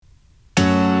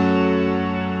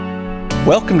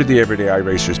Welcome to the Everyday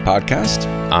iRacers podcast.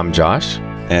 I'm Josh.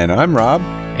 And I'm Rob.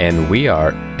 And we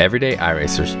are everyday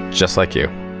iRacers, just like you.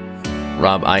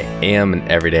 Rob, I am an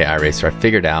everyday iRacer. I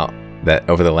figured out that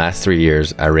over the last 3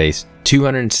 years, I raced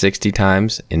 260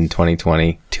 times in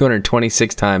 2020,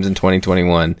 226 times in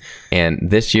 2021. And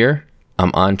this year,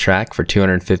 I'm on track for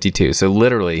 252. So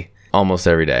literally almost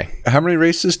every day. How many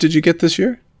races did you get this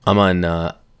year? I'm on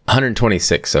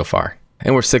 126 so far.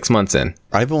 And we're 6 months in.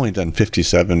 I've only done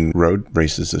 57 road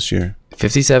races this year.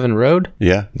 57 road?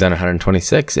 Yeah. Done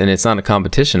 126. And it's not a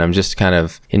competition. I'm just kind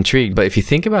of intrigued. But if you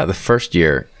think about the first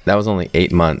year, that was only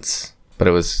 8 months. But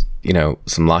it was,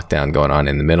 some lockdown going on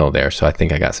in the middle there. So I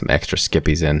think I got some extra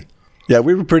skippies in. Yeah,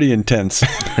 we were pretty intense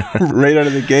right out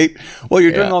of the gate. Well,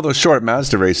 you're doing all those short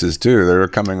Mazda races too. They were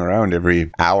coming around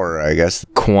every hour, I guess.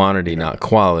 Quantity, not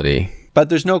quality. But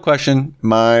there's no question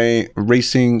my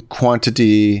racing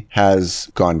quantity has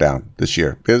gone down this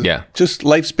year. Yeah. Just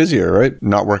life's busier, right?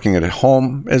 Not working at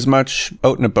home as much,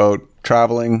 out and about,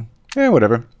 traveling.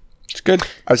 Whatever. It's good.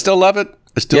 I still love it.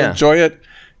 I still enjoy it.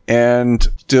 And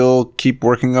still keep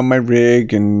working on my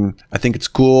rig. And I think it's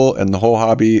cool. And the whole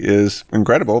hobby is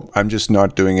incredible. I'm just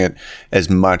not doing it as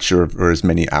much or as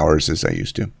many hours as I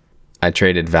used to. I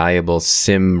traded valuable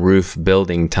sim roof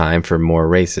building time for more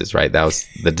races, right? That was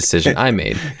the decision I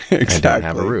made. Exactly. I don't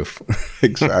have a roof.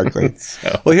 Exactly.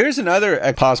 Well, here's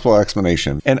another possible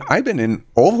explanation. And I've been in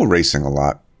oval racing a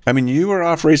lot. I mean, you were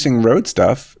off racing road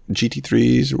stuff,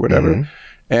 GT3s or whatever.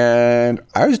 Mm-hmm. And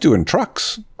I was doing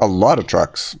trucks, a lot of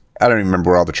trucks. I don't even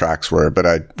remember where all the tracks were, but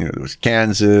there was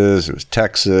Kansas, there was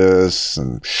Texas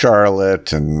and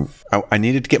Charlotte. And I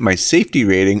needed to get my safety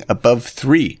rating above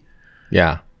 3.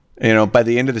 Yeah. By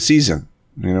the end of the season,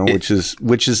 which is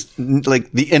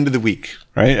like the end of the week,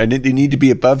 right? I need to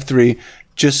be above 3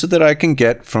 just so that I can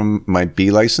get from my B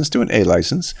license to an A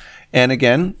license. And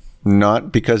again,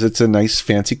 not because it's a nice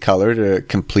fancy color to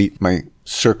complete my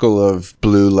circle of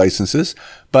blue licenses,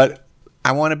 but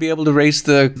I want to be able to race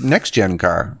the next gen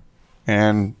car.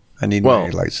 And I need my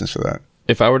A license for that.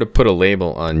 If I were to put a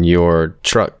label on your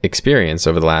truck experience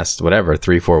over the last,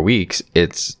 3-4 weeks,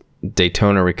 it's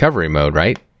Daytona recovery mode,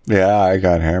 right? Yeah, I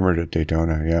got hammered at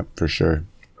Daytona. Yeah, for sure.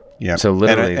 Yeah. So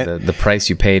literally, the price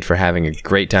you paid for having a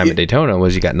great time at Daytona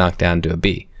was you got knocked down to a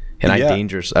B. And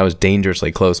I was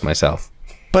dangerously close myself.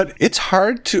 But it's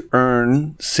hard to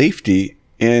earn safety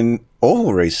in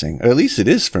oval racing. At least it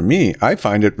is for me. I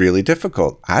find it really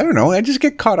difficult. I don't know. I just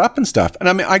get caught up in stuff. And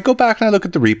I mean, I go back and I look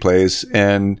at the replays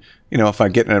and, if I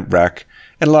get in a wreck,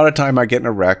 and a lot of time I get in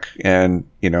a wreck and,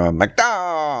 I'm like,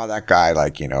 that guy,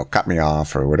 cut me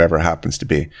off or whatever it happens to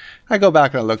be. I go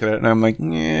back and I look at it and I'm like,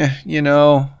 I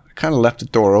kind of left the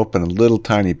door open a little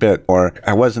tiny bit, or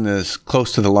I wasn't as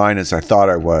close to the line as I thought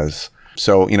I was.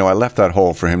 So, I left that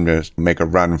hole for him to make a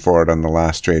run for it on the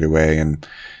last straightaway. And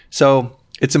so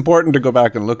it's important to go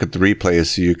back and look at the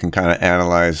replays so you can kind of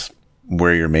analyze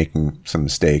where you're making some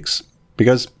mistakes.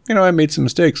 Because, I made some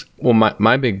mistakes. Well,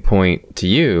 my big point to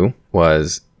you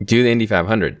was do the Indy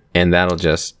 500, and that'll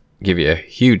just give you a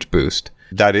huge boost.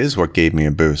 That is what gave me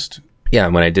a boost. Yeah,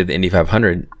 when I did the Indy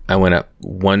 500, I went up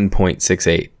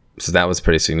 1.68. So that was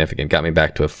pretty significant. Got me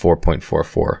back to a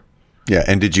 4.44. Yeah,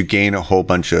 and did you gain a whole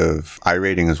bunch of I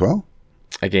rating as well?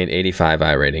 I gained 85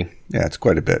 I rating. Yeah, it's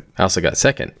quite a bit. I also got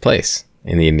second place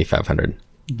in the Indy 500.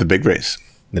 The big race.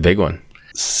 The big one.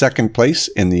 Second place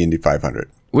in the Indy 500.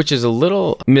 Which is a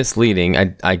little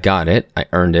misleading. I got it. I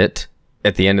earned it.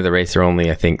 At the end of the race, there are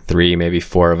only, I think, 3, maybe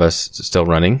 4 of us still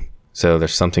running. So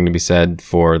there's something to be said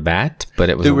for that. But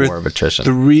it was a war of attrition.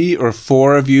 3 or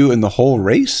 4 of you in the whole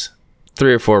race?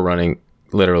 3 or 4 running,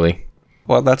 literally.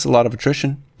 Well, that's a lot of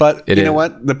attrition. But you know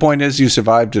what? The point is you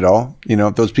survived it all.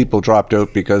 Those people dropped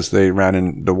out because they ran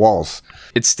into walls.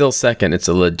 It's still second. It's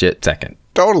a legit second.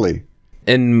 Totally.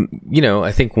 And,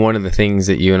 I think one of the things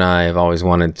that you and I have always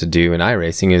wanted to do in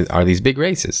iRacing are these big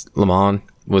races. Le Mans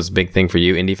was a big thing for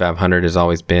you. Indy 500 has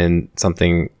always been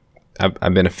something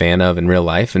I've been a fan of in real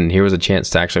life. And here was a chance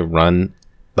to actually run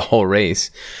the whole race.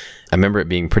 I remember it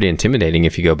being pretty intimidating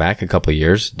if you go back a couple of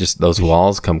years. Just those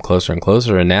walls come closer and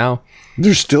closer. And now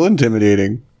they're still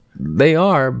intimidating. They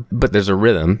are, but there's a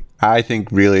rhythm. I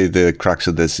think really the crux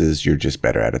of this is you're just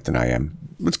better at it than I am.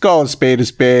 Let's call a spade a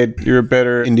spade. You're a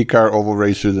better IndyCar oval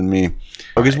racer than me.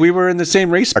 Because we were in the same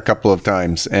race a couple of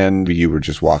times and you were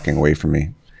just walking away from me.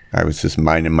 I was just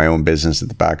minding my own business at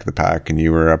the back of the pack and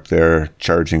you were up there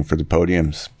charging for the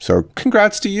podiums. So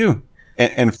congrats to you.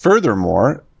 And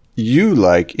furthermore, you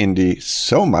like Indy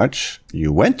so much,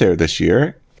 you went there this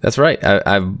year. That's right.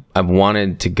 I've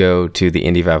wanted to go to the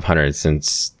Indy 500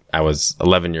 since I was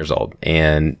 11 years old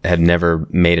and had never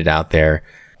made it out there.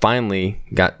 finally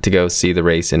got to go see the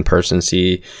race in person,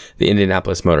 see the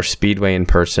Indianapolis Motor Speedway in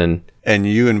person. And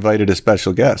you invited a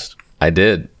special guest. I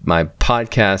did. My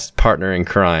podcast partner in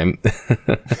crime,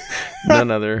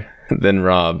 none other than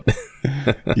Rob.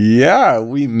 Yeah,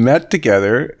 we met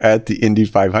together at the Indy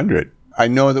 500. I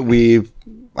know that we've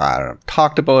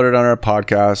talked about it on our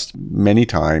podcast many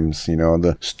times,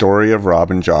 the story of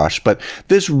Rob and Josh, but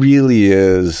this really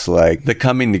is like the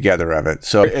coming together of it.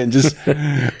 So, and just,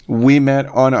 we met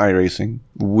on iRacing.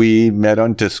 We met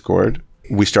on Discord.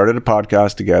 We started a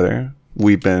podcast together.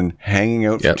 We've been hanging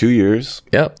out for 2 years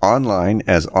online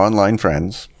as online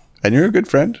friends. And you're a good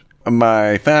friend.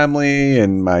 My family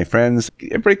and my friends,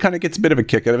 everybody kind of gets a bit of a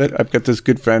kick out of it. I've got this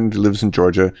good friend who lives in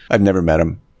Georgia. I've never met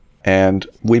him. And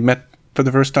we met for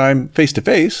the first time face to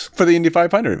face for the Indy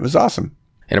 500. It was awesome.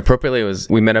 And appropriately,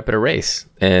 we met up at a race.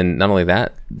 And not only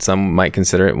that, some might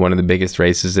consider it one of the biggest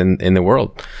races in the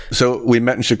world. So we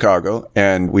met in Chicago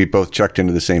and we both checked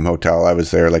into the same hotel. I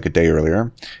was there like a day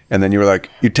earlier. And then you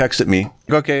texted me,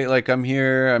 okay, like I'm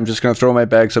here. I'm just going to throw my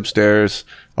bags upstairs.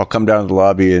 I'll come down to the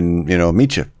lobby and,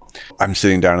 meet you. I'm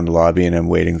sitting down in the lobby and I'm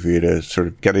waiting for you to sort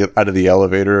of get out of the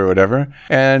elevator or whatever.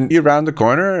 And you're around the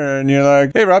corner and you're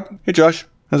like, hey, Rob. Hey, Josh.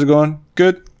 How's it going?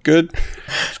 Good.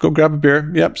 Let's go grab a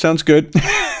beer. Yep, sounds good.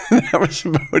 That was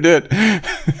about it.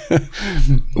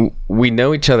 We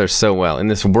know each other so well in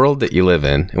this world that you live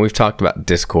in. And we've talked about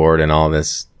Discord and all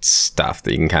this stuff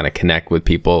that you can kind of connect with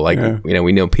people. Like,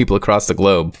 we know people across the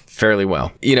globe fairly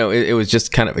well. It was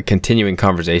just kind of a continuing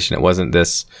conversation. It wasn't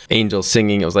this angel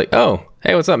singing. It was like, oh,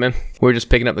 hey, what's up, man? We're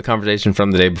just picking up the conversation from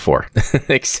the day before.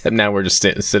 Except now we're just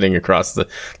sitting across the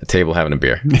table having a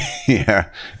beer.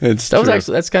 Yeah, that's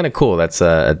kind of cool. That's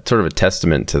a sort of a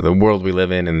testament to the world we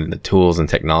live in and the tools and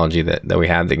technology that we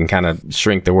have that can kind of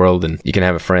shrink the world. And you can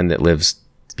have a friend that lives,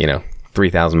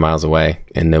 3,000 miles away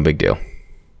and no big deal.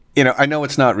 I know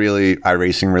it's not really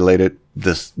iRacing related,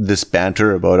 this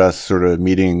banter about us sort of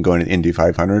meeting and going to Indy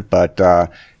 500, but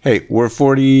hey, we're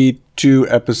 42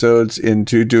 episodes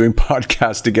into doing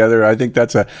podcasts together. I think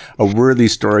that's a worthy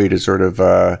story to sort of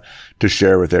to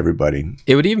share with everybody.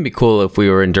 It would even be cool if we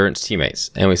were endurance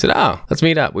teammates and we said, oh, let's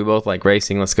meet up. We both like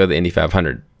racing. Let's go to the Indy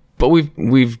 500. But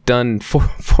we've done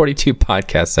 42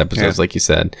 podcast episodes, like you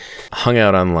said, hung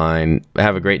out online,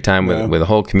 have a great time with a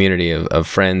whole community of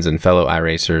friends and fellow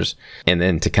iRacers, and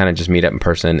then to kind of just meet up in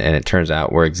person. And it turns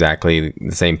out we're exactly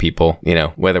the same people,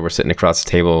 whether we're sitting across the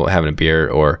table having a beer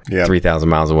or 3,000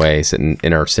 miles away sitting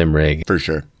in our sim rig. For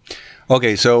sure.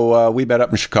 Okay, so we met up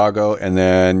in Chicago, and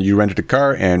then you rented a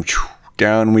car and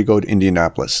down we go to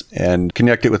Indianapolis and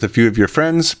connected with a few of your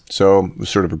friends. So it was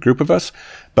sort of a group of us,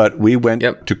 but we went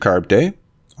to Carb Day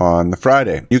on the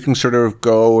Friday. You can sort of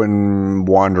go and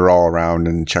wander all around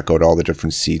and check out all the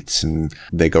different seats, and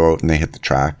they go out and they hit the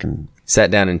track. And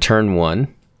sat down in turn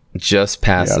 1, just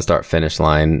past the start finish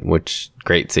line, which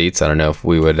great seats. I don't know if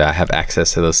we would have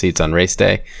access to those seats on race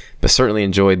day, but certainly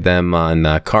enjoyed them on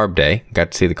Carb Day.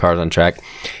 Got to see the cars on track.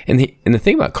 And the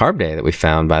thing about Carb Day that we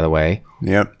found, by the way,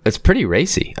 it's pretty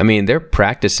racy. I mean, they're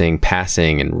practicing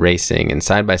passing and racing and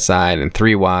side by side and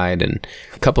 3 wide and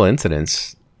a couple of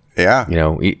incidents. Yeah.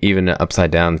 Even an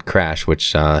upside down crash,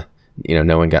 which, no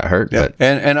one got hurt. Yeah. But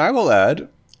and I will add,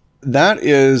 that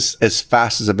is as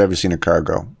fast as I've ever seen a car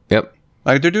go. Yep.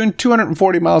 Like they're doing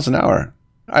 240 miles an hour.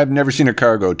 I've never seen a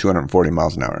car go 240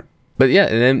 miles an hour. But yeah,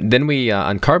 and then we,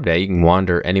 on Carb Day, you can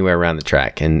wander anywhere around the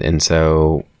track. And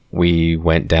so we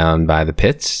went down by the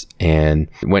pits and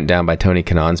went down by Tony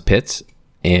Kanaan's pits.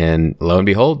 And lo and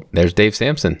behold, there's Dave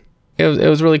Sampson. It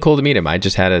was really cool to meet him. I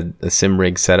just had a sim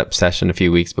rig setup session a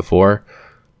few weeks before.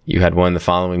 You had one the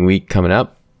following week coming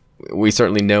up. We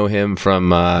certainly know him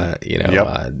from,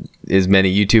 his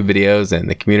many YouTube videos and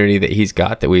the community that he's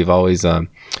got that we've always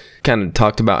kind of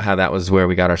talked about how that was where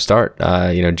we got our start,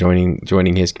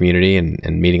 joining his community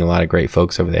and meeting a lot of great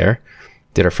folks over there.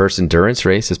 Did our first endurance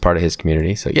race as part of his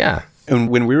community. So, yeah. And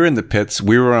when we were in the pits,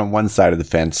 we were on one side of the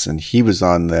fence and he was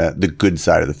on the good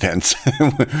side of the fence.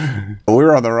 We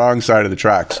were on the wrong side of the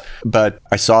tracks. But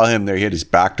I saw him there. He had his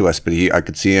back to us, but I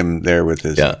could see him there with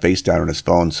his face down on his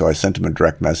phone. So I sent him a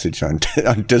direct message on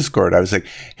Discord. I was like,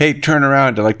 hey, turn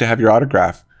around. I'd like to have your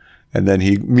autograph. And then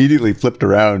he immediately flipped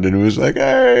around and was like,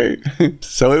 hey.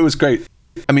 So it was great.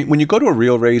 I mean, when you go to a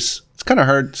real race, it's kind of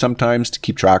hard sometimes to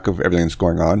keep track of everything that's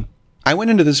going on. I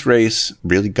went into this race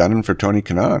really gunning for Tony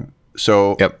Kanaan.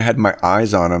 So I had my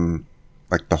eyes on him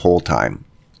like the whole time,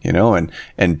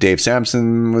 and Dave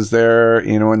Sampson was there,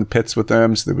 in the pits with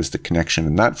them. So there was the connection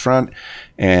in that front.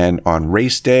 And on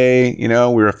race day, we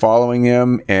were following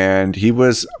him and he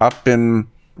was up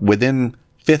within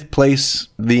 5th place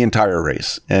the entire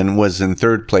race and was in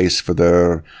 3rd place for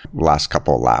the last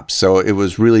couple of laps. So it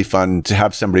was really fun to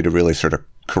have somebody to really sort of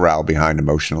corral behind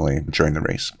emotionally during the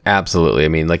race. Absolutely. I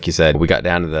mean, like you said, we got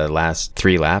down to the last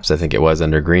 3 laps, I think it was,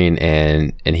 under green,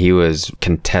 and he was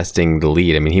contesting the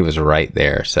lead. I mean, he was right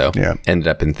there. So ended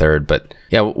up in 3rd. But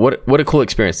yeah, what a cool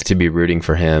experience to be rooting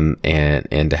for him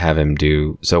and to have him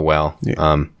do so well.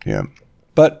 Yeah.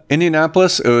 But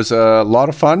Indianapolis, it was a lot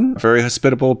of fun, very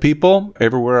hospitable people.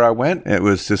 Everywhere I went, it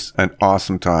was just an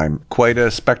awesome time. Quite a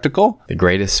spectacle. The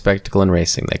greatest spectacle in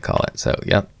racing, they call it. So,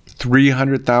 yep.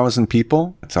 300,000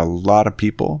 people. It's a lot of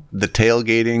people. The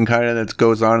tailgating kind of that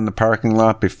goes on in the parking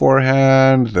lot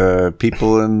beforehand. The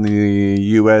people in the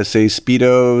USA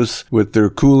Speedos with their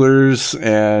coolers.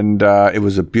 And it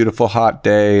was a beautiful hot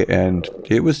day. And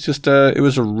it was just it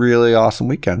was a really awesome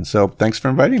weekend. So thanks for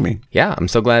inviting me. Yeah, I'm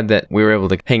so glad that we were able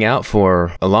to hang out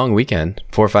for a long weekend,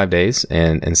 4 or 5 days,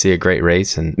 and see a great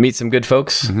race and meet some good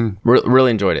folks.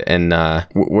 Really enjoyed it. And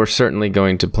we're certainly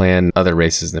going to plan other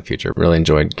races in the future. Really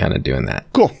enjoyed kind of doing that.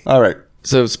 Cool. All right.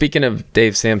 So speaking of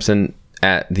Dave Sampson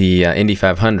at the Indy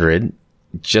 500,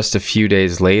 just a few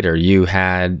days later, you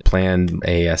had planned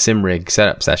a sim rig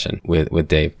setup session with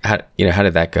Dave. How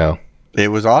did that go? It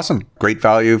was awesome. Great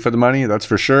value for the money, that's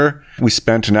for sure. We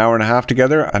spent an hour and a half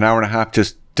together. An hour and a half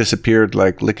just disappeared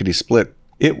like lickety split.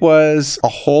 It was a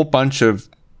whole bunch of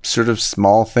sort of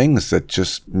small things that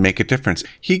just make a difference.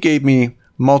 He gave me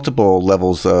multiple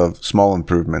levels of small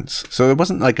improvements. So it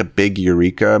wasn't like a big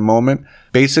eureka moment.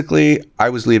 Basically, I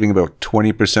was leaving about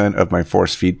 20% of my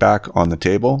force feedback on the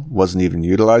table, wasn't even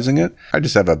utilizing it. I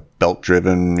just have a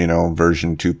belt-driven,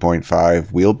 version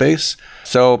 2.5 wheelbase.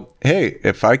 So, hey,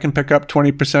 if I can pick up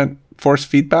 20% force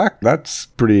feedback, that's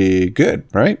pretty good,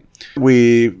 right?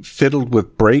 We fiddled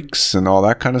with brakes and all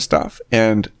that kind of stuff.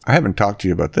 And I haven't talked to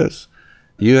you about this.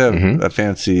 You have a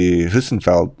fancy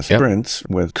Hussenfeld Sprints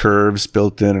with curves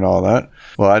built in and all that.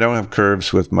 Well, I don't have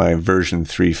curves with my version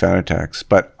 3 Fanatec's,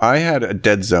 but I had a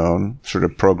dead zone sort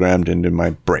of programmed into my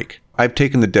brake. I've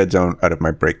taken the dead zone out of my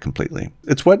brake completely.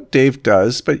 It's what Dave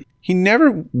does, but he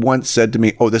never once said to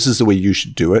me, oh, this is the way you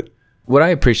should do it. What I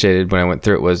appreciated when I went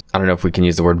through it was, I don't know if we can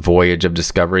use the word voyage of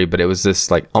discovery, but it was this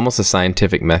like almost a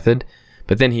scientific method.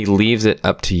 But then he leaves it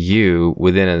up to you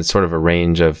within a sort of a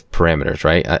range of parameters,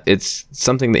 right? It's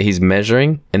something that he's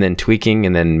measuring and then tweaking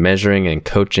and then measuring and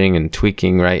coaching and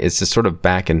tweaking, right? It's this sort of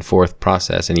back and forth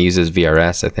process. And he uses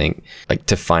VRS, I think, like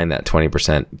to find that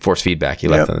 20% force feedback he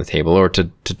left on the table, or to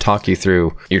talk you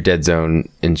through your dead zone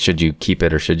and should you keep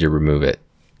it or should you remove it.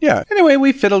 Yeah. Anyway,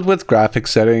 we fiddled with graphic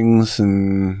settings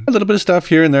and a little bit of stuff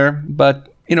here and there. But,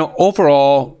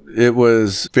 overall, it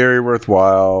was very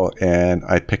worthwhile, and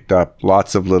I picked up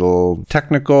lots of little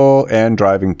technical and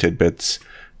driving tidbits,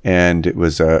 and it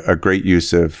was a great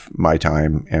use of my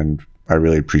time, and I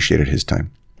really appreciated his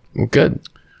time. Well, good.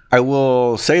 I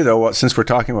will say, though, since we're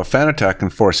talking about Fanatec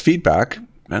and force feedback,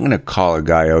 I'm going to call a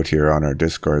guy out here on our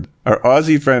Discord. Our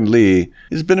Aussie friend Lee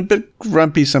has been a bit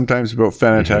grumpy sometimes about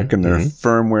Fanatec and their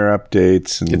firmware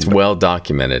updates. And it's well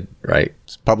documented, right?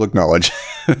 It's public knowledge.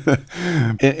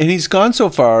 and he's gone so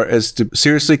far as to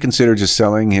seriously consider just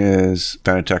selling his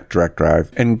Fanatec Direct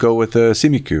Drive and go with a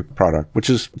Simucube product, which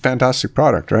is a fantastic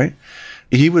product, right?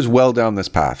 He was well down this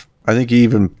path. I think he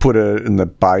even put it in the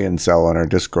buy and sell on our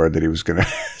Discord that he was going to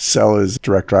sell his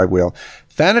Direct Drive wheel.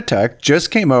 Fanatec just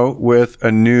came out with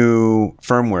a new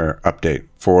firmware update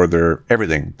for their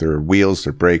everything, their wheels,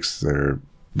 their brakes, their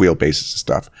wheelbases and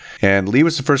stuff. And Lee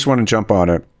was the first one to jump on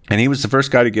it. And he was the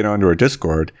first guy to get onto our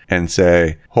Discord and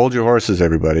say, hold your horses,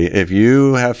 everybody. If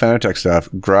you have Fanatec stuff,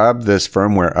 grab this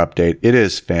firmware update. It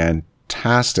is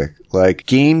fantastic. Like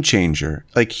game changer.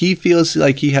 Like he feels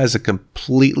like he has a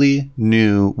completely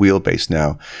new wheelbase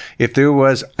now. If there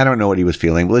was, I don't know what he was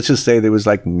feeling, but let's just say there was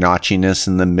like notchiness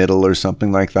in the middle or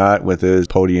something like that with his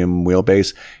podium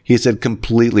wheelbase. He said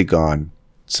completely gone.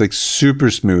 It's like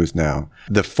super smooth now.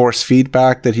 The force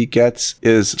feedback that he gets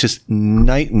is just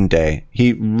night and day.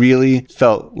 He really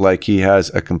felt like he has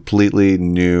a completely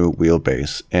new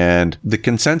wheelbase. And the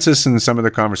consensus in some of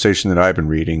the conversation that I've been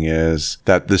reading is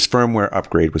that this firmware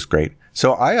upgrade was great.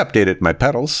 So I updated my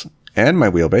pedals and my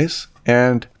wheelbase.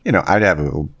 And, I'd have a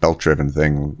little belt-driven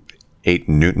thing, 8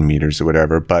 Newton meters or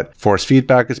whatever, but force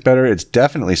feedback is better. It's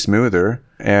definitely smoother.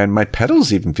 And my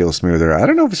pedals even feel smoother. I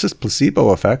don't know if it's just placebo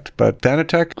effect, but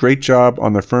Fanatec, great job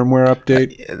on the firmware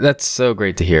update. That's so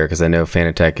great to hear, because I know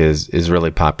Fanatec is really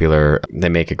popular. They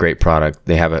make a great product.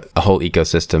 They have a whole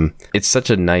ecosystem. It's such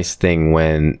a nice thing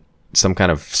when some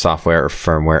kind of software or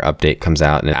firmware update comes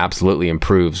out and it absolutely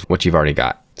improves what you've already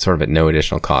got, sort of at no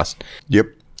additional cost. Yep.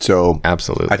 So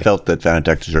absolutely, I felt that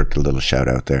Fanatec deserved a little shout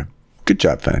out there. Good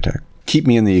job, Fanatec. keep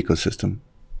me in the ecosystem.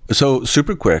 So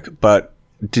super quick, but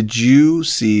did you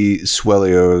see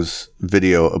Swelio's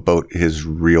video about his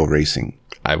real racing?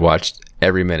 I watched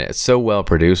every minute. It's so well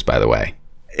produced, by the way.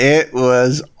 It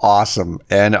was awesome.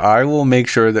 And I will make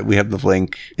sure that we have the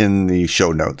link in the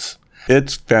show notes.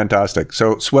 It's fantastic.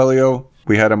 So Swelio,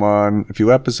 we had him on a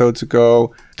few episodes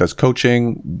ago, does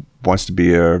coaching, wants to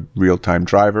be a real-time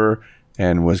driver,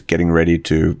 and was getting ready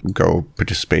to go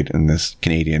participate in this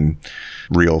Canadian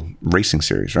real racing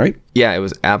series, right? Yeah, it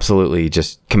was absolutely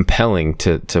just compelling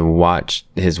to watch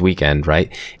his weekend,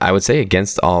 right? I would say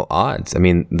against all odds. I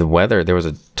mean, the weather, there was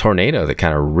a tornado that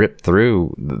kind of ripped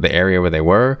through the area where they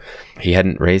were. He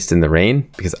hadn't raced in the rain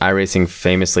because iRacing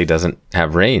famously doesn't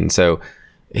have rain. So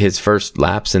his first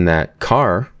laps in that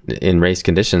car in race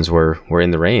conditions were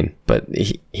in the rain, but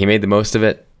he made the most of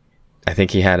it. I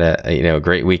think he had a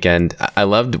great weekend. I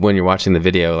loved when you're watching the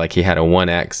video, like he had a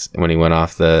 1X when he went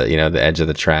off the edge of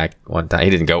the track one time. He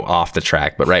didn't go off the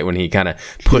track, but right when he kind of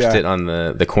pushed it on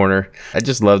the corner. I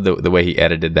just loved the way he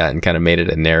edited that and kind of made it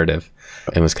a narrative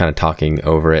and was kind of talking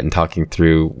over it and talking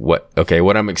through what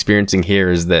I'm experiencing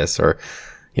here is this, or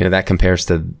that compares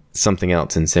to something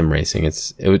else in sim racing.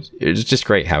 It was just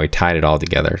great how he tied it all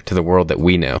together to the world that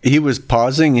we know. He was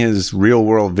pausing his real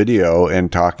world video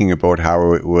and talking about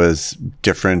how it was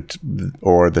different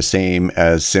or the same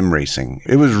as sim racing.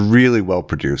 It was really well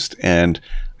produced, and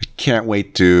I can't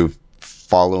wait to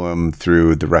follow him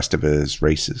through the rest of his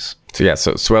races. So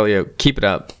Swelio, keep it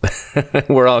up.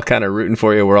 We're all kind of rooting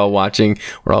for you. We're all watching.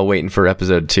 We're all waiting for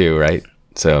episode 2, right?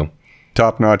 So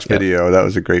top-notch video. That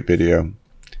was a great video.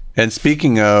 And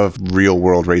speaking of real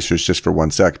world racers, just for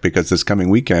 1 sec, because this coming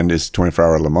weekend is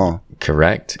 24-hour Le Mans.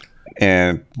 Correct.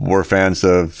 And we're fans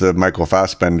of the Michael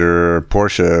Fassbender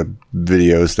Porsche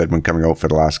videos that have been coming out for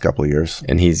the last couple of years.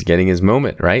 And he's getting his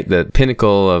moment, right? The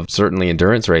pinnacle of certainly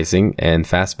endurance racing, and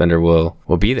Fassbender will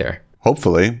be there.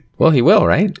 Hopefully. Well, he will,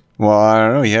 right? Well, I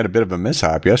don't know. He had a bit of a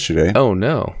mishap yesterday. Oh,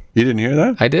 no. You didn't hear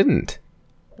that? I didn't.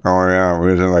 Oh, yeah. It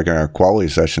was like a quality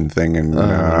session thing. And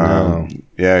no.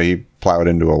 Yeah, he plowed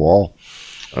into a wall.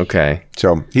 Okay.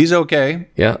 So he's okay.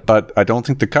 Yeah. But I don't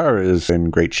think the car is in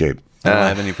great shape. I don't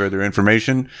have any further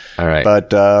information. All right.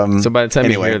 But so by the time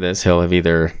you hear this, he'll have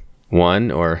either won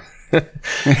or,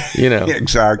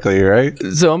 Exactly, right?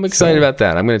 So I'm excited about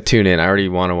that. I'm going to tune in. I already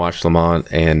want to watch Le Mans,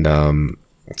 and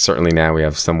certainly now we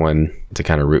have someone to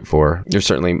kind of root for. There's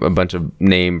certainly a bunch of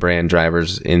name brand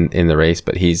drivers in the race,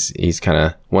 but he's kind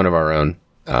of one of our own.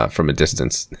 From a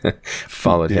distance,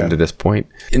 followed him to this point.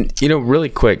 And, really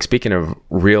quick, speaking of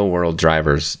real world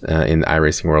drivers in the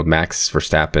iRacing world, Max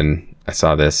Verstappen, I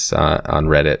saw this on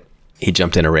Reddit. He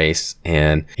jumped in a race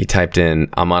and he typed in,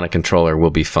 "I'm on a controller, will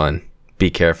be fun. Be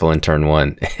careful in turn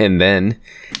 1." And then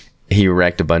he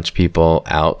wrecked a bunch of people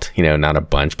out, not a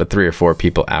bunch, but 3 or 4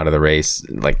 people out of the race,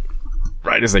 like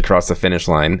right as they crossed the finish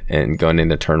line and going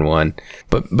into turn 1.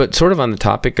 But sort of on the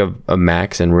topic of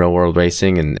Max and real world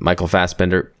racing and Michael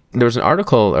Fassbender, there was an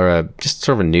article or just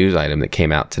sort of a news item that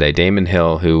came out today. Damon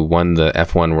Hill, who won the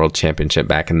F1 World Championship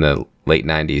back in the late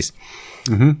 90s.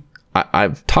 Mm-hmm.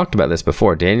 I've talked about this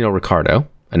before. Daniel Ricciardo,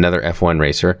 another F1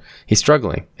 racer, he's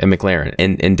struggling at McLaren.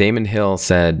 And Damon Hill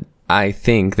said, "I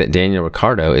think that Daniel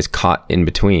Ricciardo is caught in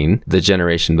between the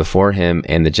generation before him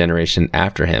and the generation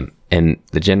after him. And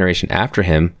the generation after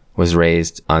him was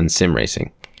raised on sim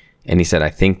racing." And he said, "I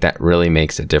think that really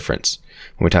makes a difference."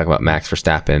 When we talk about Max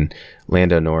Verstappen,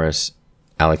 Lando Norris,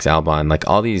 Alex Albon, like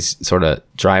all these sort of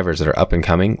drivers that are up and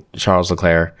coming, Charles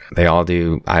Leclerc, they all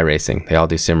do iRacing. They all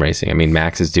do sim racing. I mean,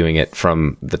 Max is doing it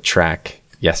from the track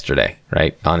yesterday,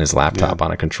 right? On his laptop,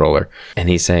 on a controller. And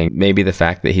he's saying maybe the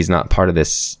fact that he's not part of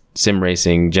this sim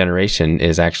racing generation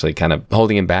is actually kind of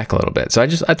holding him back a little bit. So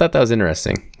I thought that was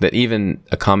interesting that even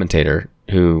a commentator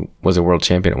who was a world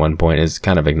champion at one point is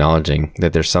kind of acknowledging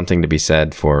that there's something to be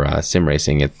said for sim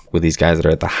racing with these guys that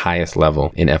are at the highest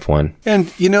level in F1. And,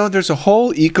 there's a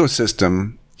whole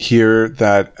ecosystem here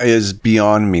that is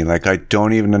beyond me. Like, I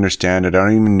don't even understand it. I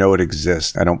don't even know it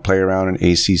exists. I don't play around in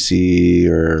ACC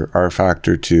or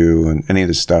R-Factor 2 and any of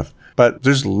this stuff. But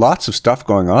there's lots of stuff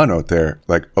going on out there,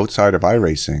 like outside of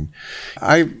iRacing.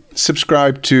 I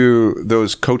subscribe to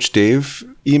those Coach Dave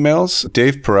emails.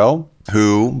 Dave Perel,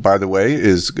 who, by the way,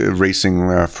 is racing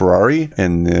Ferrari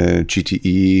in the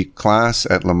GTE class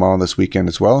at Le Mans this weekend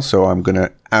as well. So I'm going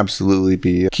to absolutely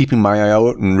be keeping my eye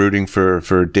out and rooting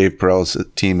for Dave Perel's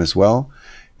team as well.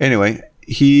 Anyway,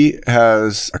 he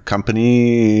has a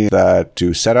company that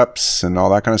do setups and all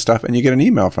that kind of stuff, and you get an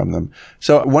email from them.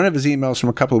 So one of his emails from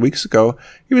a couple of weeks ago,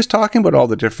 he was talking about all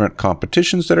the different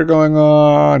competitions that are going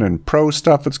on and pro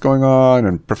stuff that's going on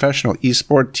and professional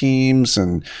esport teams,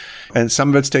 and some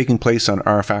of it's taking place on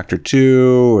R Factor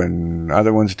 2 and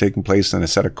other ones are taking place on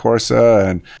Assetto Corsa.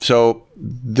 And so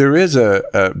there is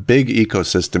a big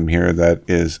ecosystem here that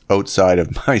is outside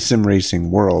of my sim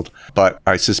racing world, but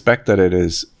I suspect that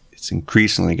it's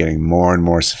increasingly getting more and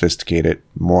more sophisticated,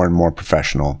 more and more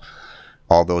professional.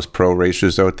 All those pro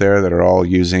racers out there that are all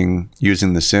using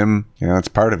the sim, that's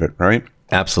part of it, right?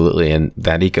 Absolutely. And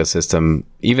that ecosystem,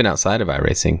 even outside of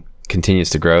iRacing, continues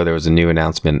to grow. There was a new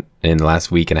announcement in the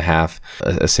last week and a half.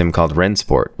 A sim called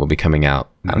Rennsport will be coming out,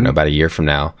 I don't know, about a year from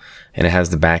now. And it has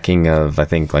the backing of, I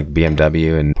think, like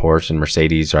BMW and Porsche and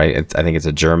Mercedes, right? I think it's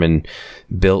a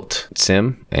German-built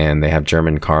sim, and they have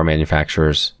German car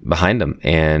manufacturers behind them.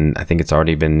 And I think it's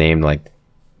already been named, like,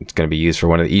 it's going to be used for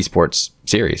one of the esports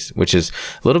series, which is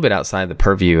a little bit outside the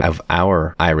purview of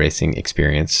our iRacing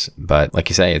experience. But like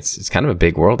you say, it's kind of a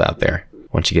big world out there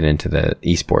once you get into the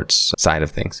esports side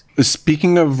of things.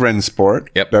 Speaking of Rennsport,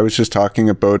 Yep. I was just talking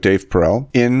about Dave Perel.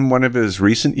 In one of his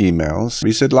recent emails,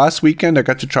 he said, last weekend I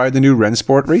got to try the new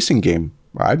Rennsport racing game.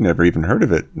 I'd never even heard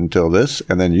of it until this,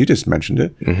 and then you just mentioned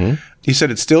it. Mm-hmm. He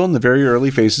said it's still in the very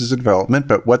early phases of development,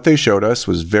 but what they showed us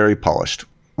was very polished.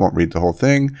 Won't read the whole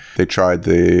thing. They tried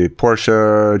the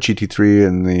Porsche GT3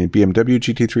 and the BMW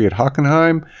GT3 at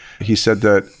Hockenheim. He said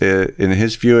that in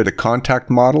his view, the contact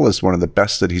model is one of the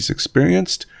best that he's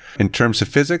experienced. In terms of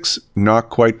physics, not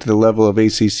quite to the level of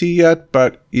ACC yet,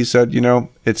 but he said,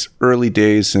 it's early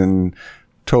days and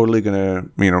totally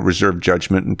going to, reserve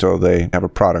judgment until they have a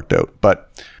product out.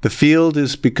 But the field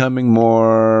is becoming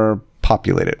more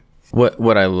populated.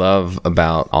 What I love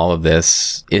about all of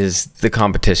this is the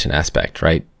competition aspect,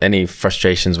 right? Any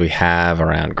frustrations we have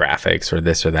around graphics or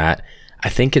this or that, I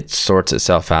think it sorts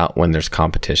itself out when there's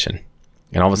competition.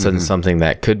 And all of a sudden something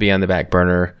that could be on the back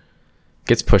burner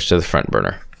gets pushed to the front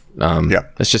burner.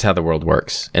 That's just how the world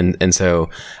works. And so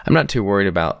I'm not too worried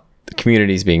about the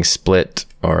communities being split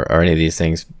or any of these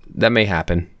things. That may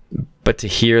happen. But to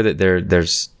hear that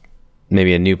there's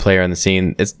maybe a new player on the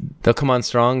scene, they'll come on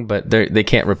strong, but they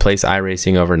can't replace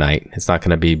iRacing overnight. It's not going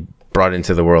to be brought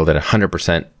into the world at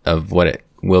 100% of what it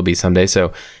will be someday. So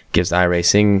it gives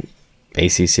iRacing,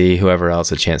 ACC, whoever else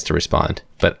a chance to respond.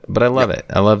 But I love it.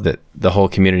 I love that the whole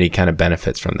community kind of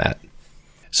benefits from that.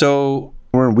 So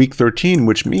we're in week 13,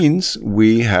 which means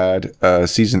we had a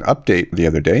season update the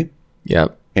other day.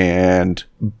 Yep. And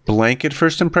blanket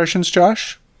first impressions,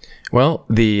 Josh? Well,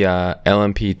 the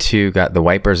LMP2 got the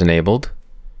wipers enabled,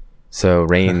 so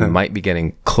rain might be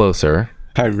getting closer.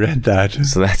 I read that.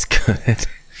 So that's good.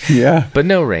 Yeah. But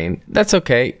no rain. That's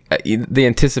okay. The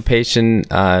anticipation,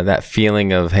 that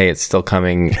feeling of, hey, it's still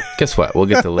coming. Guess what? We'll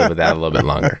get to live with that a little bit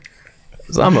longer.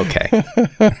 So I'm okay.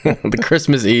 The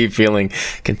Christmas Eve feeling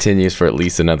continues for at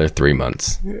least another 3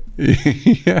 months.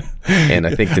 Yeah. And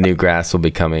I think the new grass will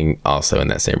be coming also in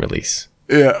that same release.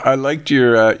 Yeah, I liked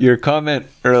your comment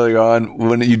early on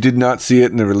when you did not see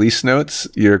it in the release notes.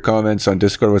 Your comments on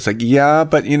Discord was like, yeah,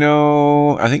 but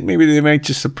I think maybe they might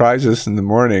just surprise us in the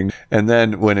morning. And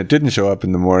then when it didn't show up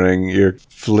in the morning, your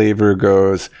flavor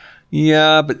goes,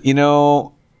 yeah, but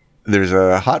there's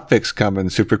a hotfix coming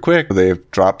super quick. They've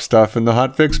dropped stuff in the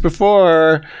hotfix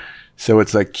before. So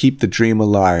it's like, keep the dream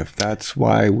alive. That's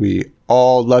why we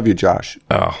all love you, Josh.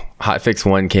 Oh, hotfix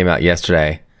 1 came out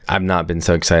yesterday. I've not been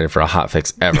so excited for a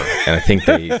hotfix ever. And I think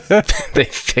they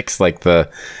fixed like the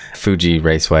Fuji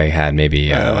Raceway had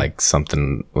maybe like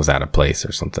something was out of place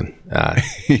or something.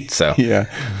 So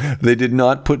yeah, they did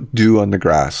not put dew on the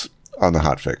grass on the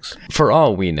hotfix. For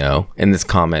all we know, and this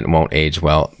comment won't age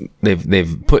well,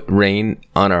 they've put rain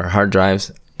on our hard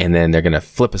drives and then they're going to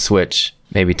flip a switch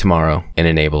maybe tomorrow and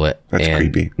enable it. That's and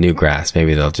creepy. New grass.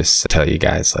 Maybe they'll just tell you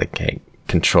guys like, hey,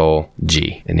 Control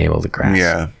G, enable the grass.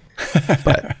 Yeah.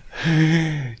 But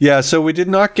yeah, so we did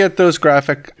not get those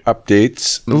graphic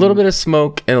updates. a little bit of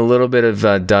smoke and a little bit of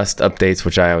dust updates,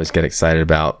 which I always get excited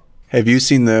about. Have you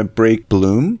seen the Break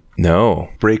Bloom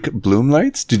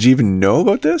lights? Did you even know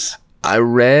about this? I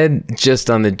read just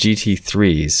on the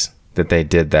GT3s that they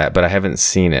did that, but I haven't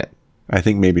seen it. I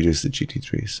think maybe just the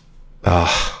GT3s.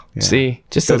 Oh, yeah. See,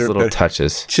 just those little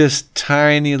touches. Just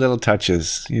tiny little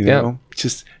touches, Yep.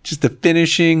 Just the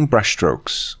finishing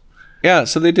brushstrokes. Yeah,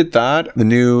 so they did that. The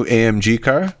new AMG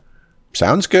car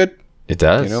sounds good. It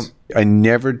does. I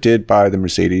never did buy the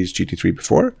Mercedes GT3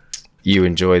 before. You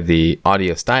enjoyed the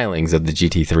audio stylings of the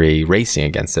GT3 racing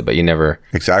against it, but you never...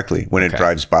 Exactly. When it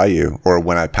drives by you or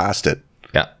when I passed it.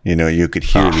 Yeah. You could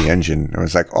hear the engine. I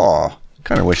was like, oh,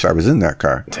 Kind of wish I was in that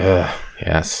car.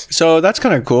 Yes. So that's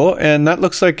kind of cool. And that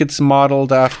looks like it's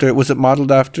modeled after, was it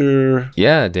modeled after?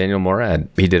 Yeah, Daniel Morad.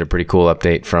 He did a pretty cool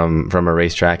update from a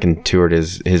racetrack and toured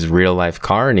his real life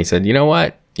car. And he said, you know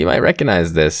what? You might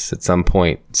recognize this at some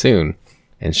point soon.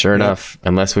 And sure enough,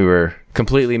 unless we were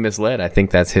completely misled, I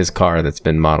think that's his car that's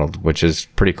been modeled, which is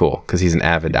pretty cool because he's an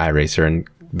avid iRacer and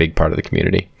big part of the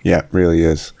community. Yeah, it really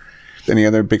is. Any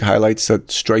other big highlights that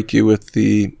strike you with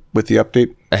the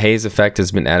update? A haze effect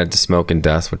has been added to smoke and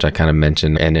dust, which I kind of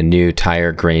mentioned, and a new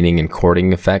tire graining and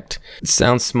cording effect. It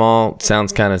sounds small,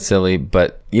 sounds kind of silly,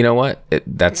 but you know what?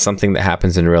 That's something that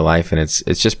happens in real life, and it's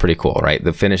just pretty cool, right?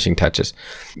 The finishing touches.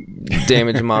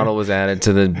 Damage model was added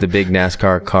to the big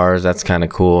NASCAR cars. That's kind of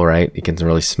cool, right? You can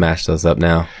really smash those up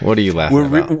now. What are you laughing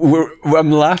about?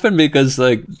 I'm laughing because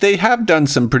like they have done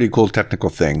some pretty cool technical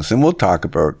things, and we'll talk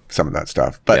about some of that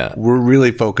stuff. But we're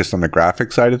really focused on the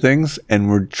graphic side of things, and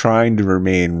we're trying to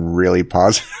remain really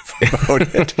positive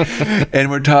about it. And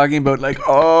we're talking about like,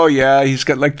 oh yeah, he's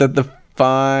got like the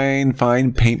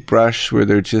fine paintbrush where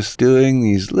they're just doing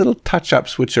these little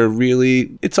touch-ups, which are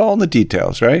really, it's all in the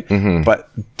details, right? Mm-hmm. But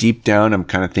deep down, I'm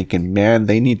kind of thinking, man,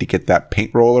 they need to get that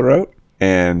paint roller out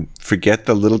and forget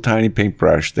the little tiny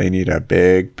paintbrush. They need a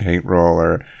big paint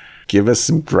roller. Give us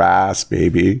some grass,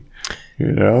 baby.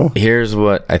 You know? Here's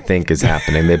what I think is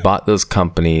happening. They bought those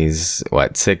companies,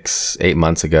 6-8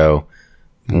 months ago.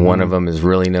 One of them is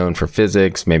really known for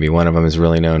physics. Maybe one of them is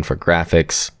really known for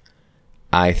graphics.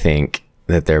 I think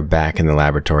that they're back in the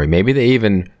laboratory. Maybe they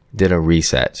even did a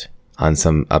reset on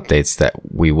some updates that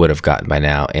we would have gotten by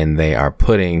now. And they are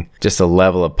putting just a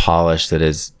level of polish that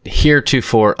is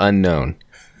heretofore unknown.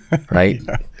 Right?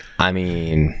 Yeah. I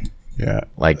mean... Yeah.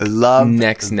 Like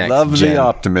next love gen. The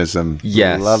optimism.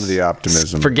 Yes. Love the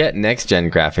optimism. Forget next gen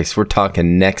graphics. We're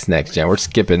talking next gen. We're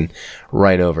skipping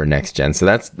right over next gen. So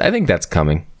I think that's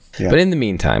coming. Yeah. But in the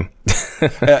meantime.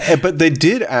 But they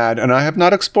did add, and I have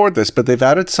not explored this, but they've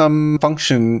added some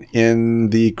function in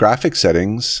the graphic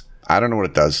settings. I don't know what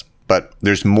it does, but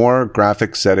there's more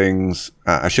graphic settings.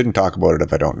 I shouldn't talk about it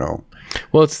if I don't know.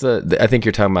 Well, it's I think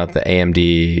you're talking about the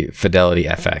AMD Fidelity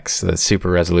FX, the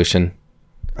super resolution.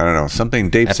 I don't know, something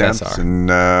Dave FSR. Sampson,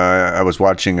 I was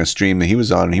watching a stream that he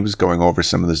was on, and he was going over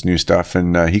some of this new stuff,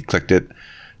 and he clicked it,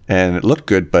 and it looked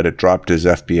good, but it dropped his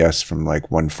FPS from like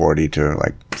 140 to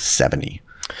like 70.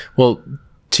 Well,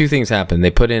 two things happened. They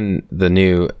put in the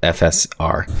new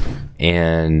FSR,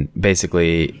 and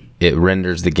basically it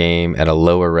renders the game at a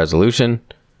lower resolution,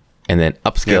 and then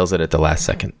upscales it at the last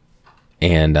second.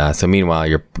 And so meanwhile,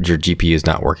 your GPU is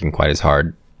not working quite as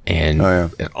hard. And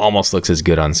it almost looks as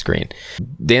good on screen.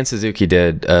 Dan Suzuki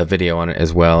did a video on it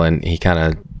as well, and he kind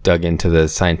of dug into the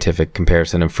scientific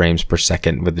comparison of frames per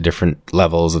second with the different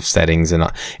levels of settings, and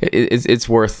it's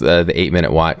worth the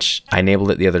 8-minute watch. I enabled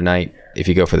it the other night. If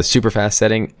you go for the super fast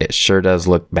setting, it sure does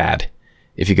look bad.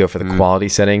 If you go for the quality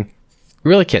setting, you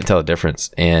really can't tell the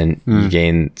difference, and you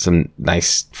gain some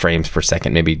nice frames per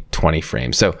second, maybe 20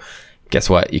 frames. So guess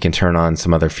what? You can turn on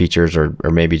some other features or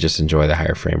maybe just enjoy the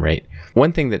higher frame rate.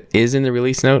 One thing that is in the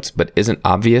release notes but isn't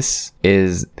obvious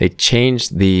is they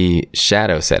changed the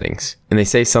shadow settings. And they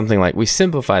say something like, we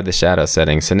simplified the shadow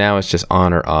settings, so now it's just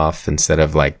on or off instead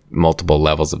of like multiple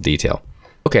levels of detail.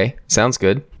 Okay, sounds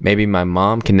good. Maybe my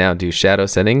mom can now do shadow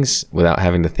settings without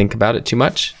having to think about it too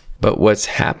much. But what's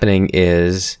happening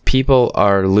is people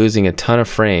are losing a ton of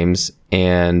frames,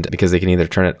 and because they can either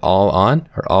turn it all on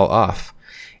or all off.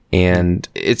 And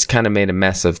it's kind of made a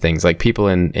mess of things. Like people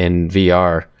in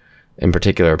VR in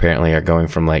particular apparently are going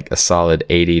from like a solid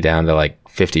 80 down to like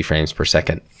 50 frames per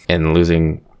second and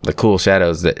losing the cool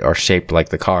shadows that are shaped like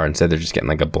the car. Instead, they're just getting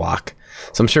like a block.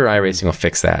 So I'm sure iRacing will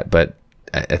fix that, but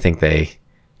I think they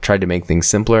tried to make things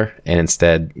simpler and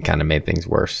instead kind of made things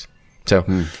worse. So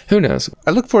who knows?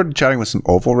 I look forward to chatting with some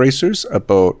oval racers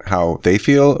about how they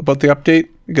feel about the update,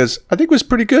 because I think it was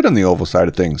pretty good on the oval side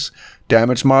of things.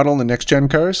 Damage model in the next gen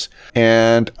cars.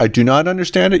 And I do not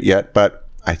understand it yet, but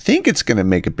I think it's going to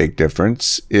make a big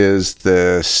difference is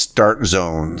the start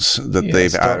zones that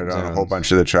they've added on a whole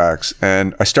bunch of the tracks.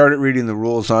 And I started reading the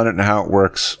rules on it and how it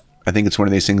works. I think it's one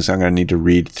of these things I'm going to need to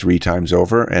read 3 times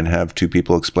over and have 2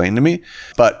 people explain to me.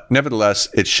 But nevertheless,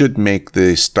 it should make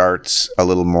the starts a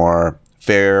little more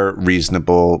fair,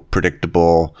 reasonable,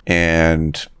 predictable,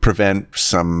 and prevent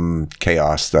some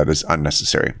chaos that is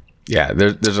unnecessary. Yeah,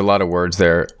 there's a lot of words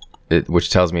there,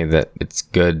 which tells me that it's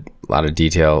good, a lot of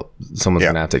detail. Someone's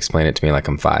going to have to explain it to me like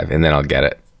I'm 5, and then I'll get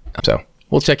it. So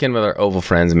we'll check in with our oval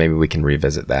friends, and maybe we can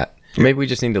revisit that. Maybe we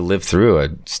just need to live through a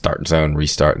start zone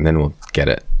restart, and then we'll get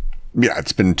it. Yeah,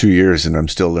 it's been 2 years, and I'm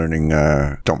still learning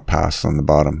don't pass on the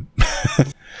bottom.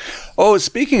 Oh,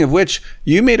 speaking of which,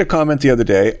 you made a comment the other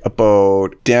day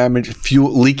about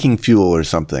leaking fuel or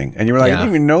something. And you were like, I didn't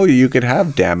even know you could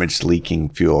have damaged leaking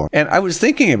fuel. And I was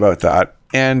thinking about that.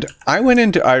 And I went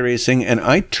into iRacing and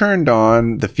I turned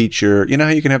on the feature. You know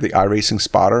how you can have the iRacing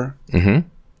spotter? Mm-hmm.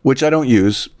 Which I don't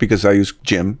use because I use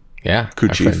Jim. Yeah, Crew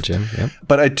our Chief. friend Jim. Yep.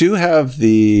 But I do have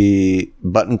the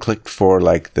button clicked for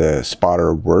like the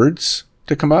spotter words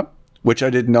to come up, which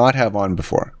I did not have on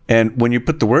before. And when you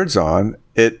put the words on,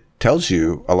 it tells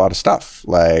you a lot of stuff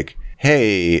like,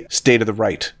 hey, stay to the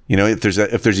right. You know, if there's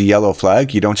a yellow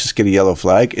flag, you don't just get a yellow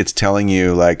flag. It's telling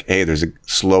you like, hey, there's a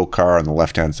slow car on the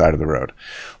left-hand side of the road.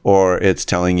 Or it's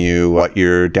telling you what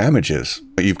your damage is.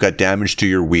 You've got damage to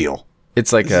your wheel.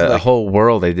 It's like a whole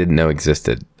world they didn't know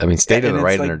existed. I mean, stay to the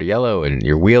right under the yellow and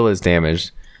your wheel is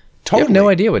damaged. Totally. You have no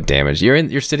idea what damage.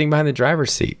 You're sitting behind the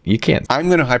driver's seat. You can't. I'm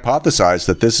going to hypothesize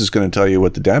that this is going to tell you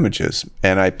what the damage is.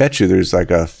 And I bet you there's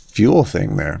like a fuel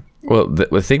thing there. Well,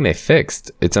 the thing they fixed,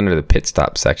 it's under the pit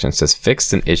stop section. It says,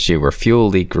 fixed an issue where fuel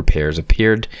leak repairs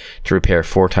appeared to repair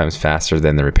 4 times faster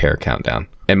than the repair countdown.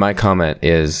 And my comment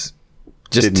is,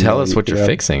 just tell us what you're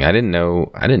fixing. I didn't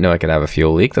know I could have a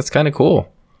fuel leak. That's kind of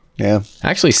cool. Yeah.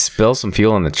 Actually, spill some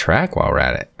fuel on the track while we're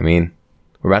at it. I mean,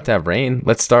 we're about to have rain.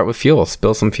 Let's start with fuel.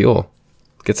 Spill some fuel.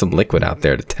 Get some liquid out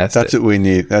there to test it. That's what we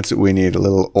need. That's what we need. A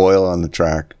little oil on the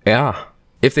track. Yeah.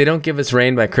 If they don't give us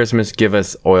rain by Christmas, give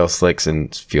us oil slicks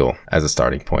and fuel as a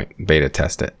starting point. Beta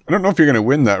test it. I don't know if you're going to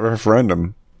win that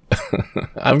referendum.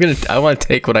 I want to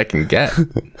take what I can get.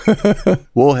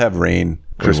 We'll have rain.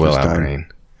 Christmas We'll have time. rain.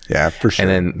 Yeah, for sure.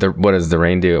 And then what does the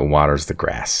rain do? It waters the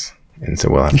grass. And so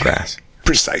we'll have grass.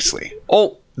 Precisely.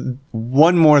 Oh,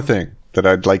 one more thing that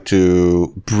I'd like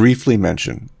to briefly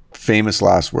mention. Famous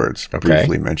last words. Okay.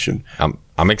 Briefly mention.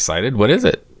 I'm excited. What is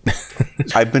it?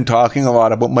 I've been talking a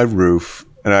lot about my roof.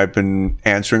 And I've been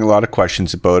answering a lot of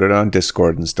questions about it on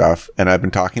Discord and stuff. And I've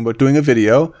been talking about doing a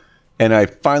video. And I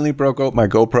finally broke out my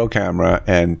GoPro camera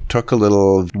and took a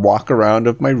little walk around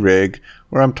of my rig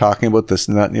where I'm talking about this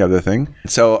and that and the other thing.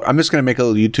 So I'm just going to make a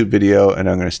little YouTube video and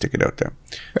I'm going to stick it out there.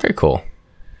 Very cool.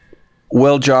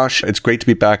 Well, Josh, it's great to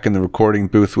be back in the recording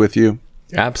booth with you.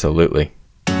 Absolutely.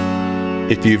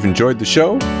 If you've enjoyed the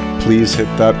show, please hit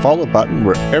that follow button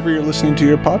wherever you're listening to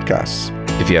your podcasts.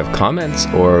 If you have comments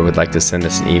or would like to send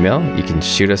us an email, you can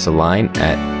shoot us a line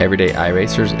at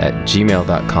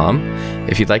everydayiRacers@gmail.com.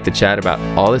 If you'd like to chat about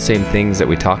all the same things that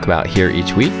we talk about here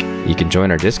each week, you can join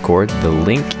our Discord. The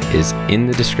link is in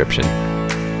the description.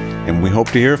 And we hope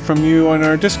to hear from you on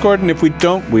our Discord. And if we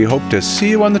don't, we hope to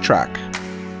see you on the track.